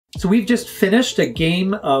So we've just finished a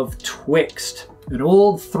game of Twixt, an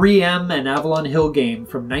old 3M and Avalon Hill game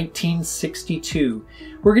from 1962.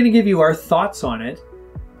 We're going to give you our thoughts on it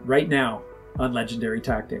right now on Legendary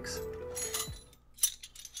Tactics.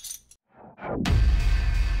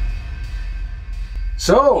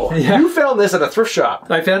 So, you found this at a thrift shop.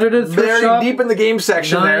 I found it at a thrift shop. Very deep in the game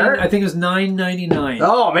section there. I think it was $9.99.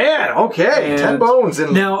 Oh man, okay. And 10 bones.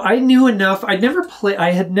 And now, I knew enough. I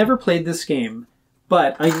had never played this game,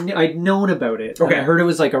 but I'd known about it. Okay. And I heard it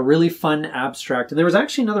was like a really fun abstract. And there was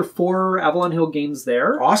actually another 4 Avalon Hill games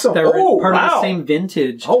there. Awesome. That were part of the same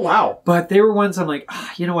vintage. Oh, wow. But they were ones I'm like,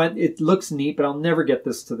 you know what? It looks neat, but I'll never get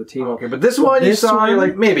this to the table. Okay, but this one you saw, you're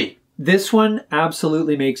like, maybe. This one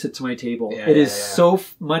absolutely makes it to my table. It is so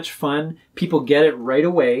much fun. People get it right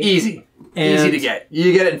away. Easy. And easy to get.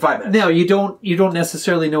 You get it in 5 minutes. No, you don't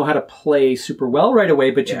necessarily know how to play super well right away,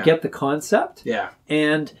 but you get the concept. Yeah.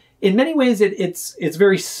 And in many ways, it's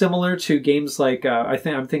very similar to games like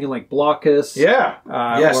I'm thinking like Blockus. Yeah.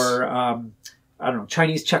 Yes. Or I don't know,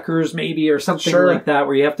 Chinese checkers maybe, or something like that,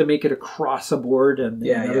 where you have to make it across a board and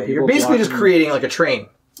other people You're basically just creating like a train.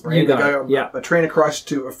 Right? You got it. A train across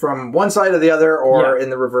from one side to the other, or in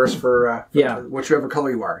the reverse for whichever color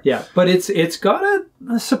you are. Yeah, but it's got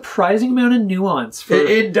a surprising amount of nuance.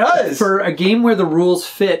 It does. For a game where the rules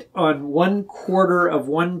fit on 1/4 of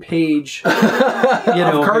one page, of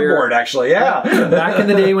cardboard, actually. Yeah. Back in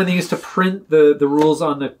the day when they used to print the rules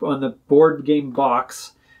on the board game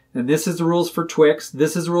box. And this is the rules for Twixt.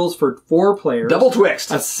 This is the rules for 4 players. Double Twixt.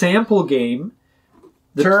 A sample game.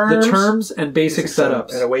 The terms and basic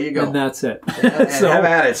setups, and away you go, and that's it. And So, have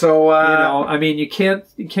at it. So I mean, you can't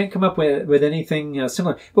come up with anything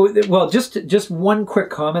similar. But well, just one quick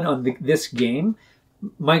comment on this game.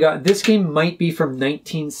 My God, this game might be from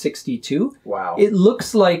 1962. Wow, it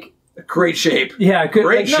looks like great shape. Yeah, good,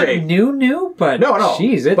 great shape. Not new, but no,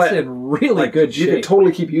 geez, it's in really good shape. You could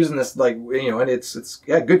totally keep using this, and it's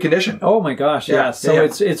good condition. Oh my gosh, yeah. So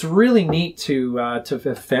it's really neat to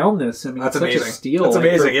have found this. I mean, that's it's amazing. Such a steal. That's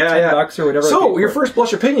amazing. For $10 or whatever. So your first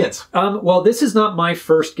blush opinions? Well, this is not my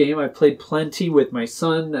first game. I've played plenty with my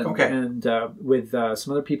son and with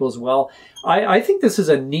some other people as well. I think this is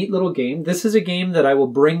a neat little game. This is a game that I will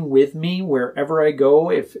bring with me wherever I go.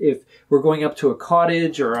 If we're going up to a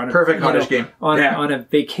cottage or on a perfect cottage game on a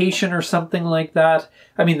vacation or something like that.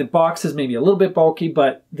 I mean, the box is maybe a little bit bulky,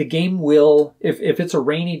 but the game will. If it's a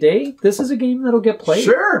rainy day, this is a game that'll get played.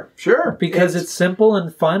 Sure. Because it's simple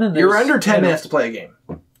and fun, and you're under 10 minutes to play a game.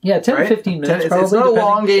 Yeah, 10 to 15 minutes. Probably, it's not a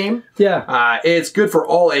long game. Yeah. It's good for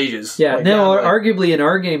all ages. Yeah. Now, arguably in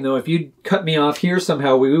our game, though, if you'd cut me off here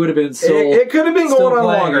somehow, we would have been still. It could have been going on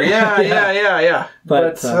longer. Yeah.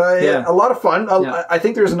 But a lot of fun. I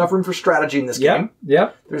think there's enough room for strategy in this game.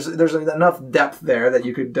 Yeah. There's enough depth there that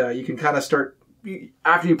you can kind of start.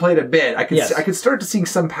 After you played a bit, I could start to see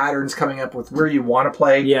some patterns coming up with where you want to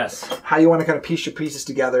play. Yes. How you want to kind of piece your pieces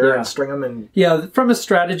together and string them. And from a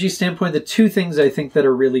strategy standpoint, the 2 things I think that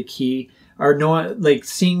are really key are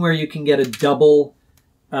seeing where you can get a double,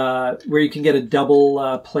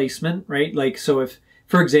 placement, right? Like, so if,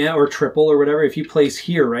 for example, or triple or whatever, if you place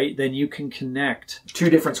here, right, then you can connect 2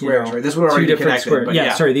 different squares, right? This would already be connected.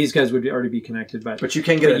 But sorry, these guys would already be connected, but you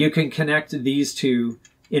can get you can connect these 2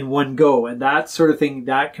 in one go, and that sort of thing,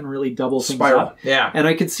 that can really double things up. Yeah. And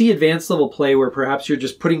I could see advanced level play where perhaps you're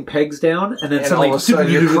just putting pegs down, and then suddenly all of a sudden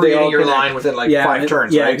you're creating your line within 5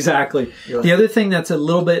 turns, yeah, right? Exactly. The other thing that's a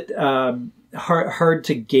little bit hard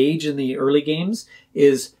to gauge in the early games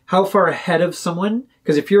is how far ahead of someone,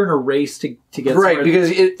 because if you're in a race to get right, because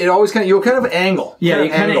it always you'll kind of angle. Yeah, you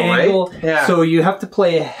kind of angle. Right? Yeah. So you have to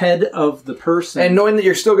play ahead of the person. And knowing that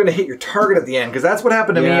you're still going to hit your target at the end, because that's what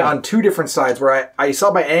happened to me on 2 different sides where I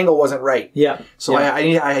saw my angle wasn't right. Yeah. So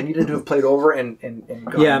I needed to have played over and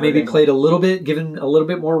maybe played a little bit, given a little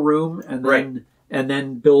bit more room, and then and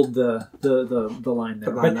then build the line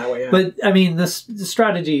there. But I mean, the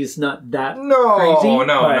strategy is not that crazy.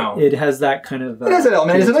 No. It has that kind of. It has an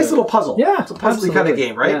element. It's a nice little puzzle. Yeah, it's a puzzly kind of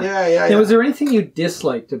game, right? Yeah. Now, was there anything you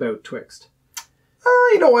disliked about Twixt?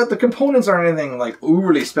 You know what? The components aren't anything like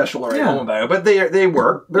overly special or home about it, but they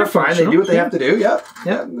work. They're fine. They do what they have to do. Yeah.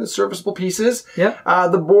 The serviceable pieces. Yeah.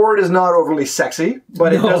 The board is not overly sexy,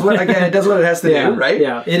 but it does what it has to do, right?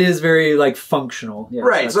 Yeah. It is very functional. Yes,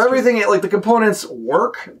 right. So everything the components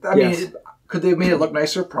work. I mean, could they have made it look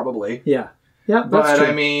nicer? Probably. Yeah. Yeah, but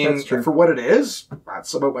I mean, for what it is,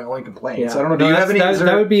 that's about my only complaint. Yeah. So I don't know. Do you have any?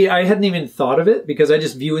 That would be. I hadn't even thought of it because I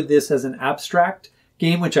just viewed this as an abstract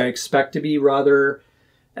game, which I expect to be rather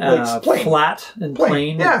flat and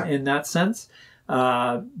plain in that sense.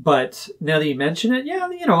 But now that you mention it, yeah,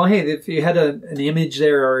 you know, hey, if you had an image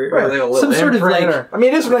there or, like some sort of like, I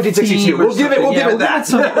mean, it is from 1962. We'll give it that.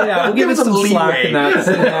 We'll give it some slack in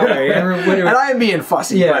that way. And I am being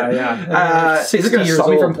fussy. Yeah. Is it going to stop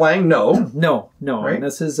me from playing? No. Right? And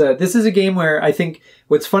this is a game where I think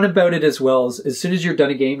what's fun about it as well is as soon as you're done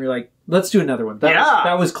a game, you're like, let's do another one.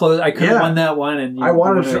 That was close. I could have won that one, and I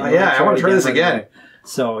want to try this again.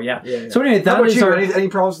 So yeah. So anyway, that is any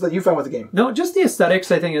problems that you found with the game? No, just the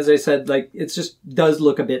aesthetics. I think, as I said, like it just does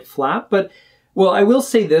look a bit flat. But well, I will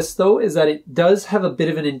say this though, is that it does have a bit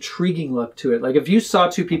of an intriguing look to it. Like if you saw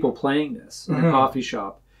two people playing this in a coffee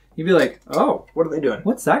shop, you'd be like, "Oh, what are they doing?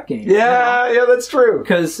 What's that game?" Yeah, that's true.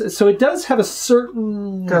 Because so it does have a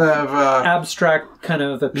certain kind of abstract kind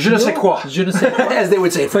of appeal. Je ne sais quoi, as they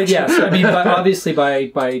would say. But yes, I mean, but obviously by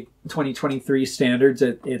 2023 standards,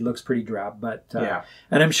 it looks pretty drab. But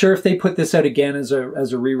and I'm sure if they put this out again as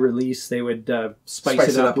a re-release, they would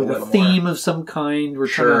spice it up with a theme of some kind. We're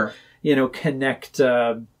trying to connect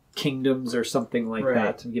kingdoms or something like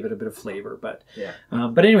that and give it a bit of flavor. But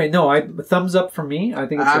but anyway, no, thumbs up from me. I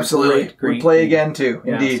think it's absolutely a great we'll play again too.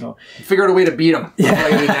 Indeed, figure out a way to beat them. Good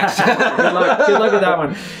luck with that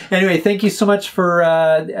one. Anyway, thank you so much for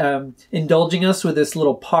indulging us with this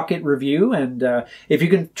little pocket review. And if you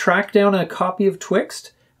can track down a copy of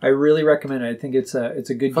Twixt, I really recommend it. I think it's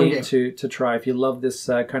a good game to try if you love this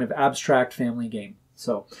kind of abstract family game.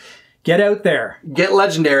 So get out there, get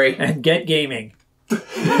legendary, and get gaming.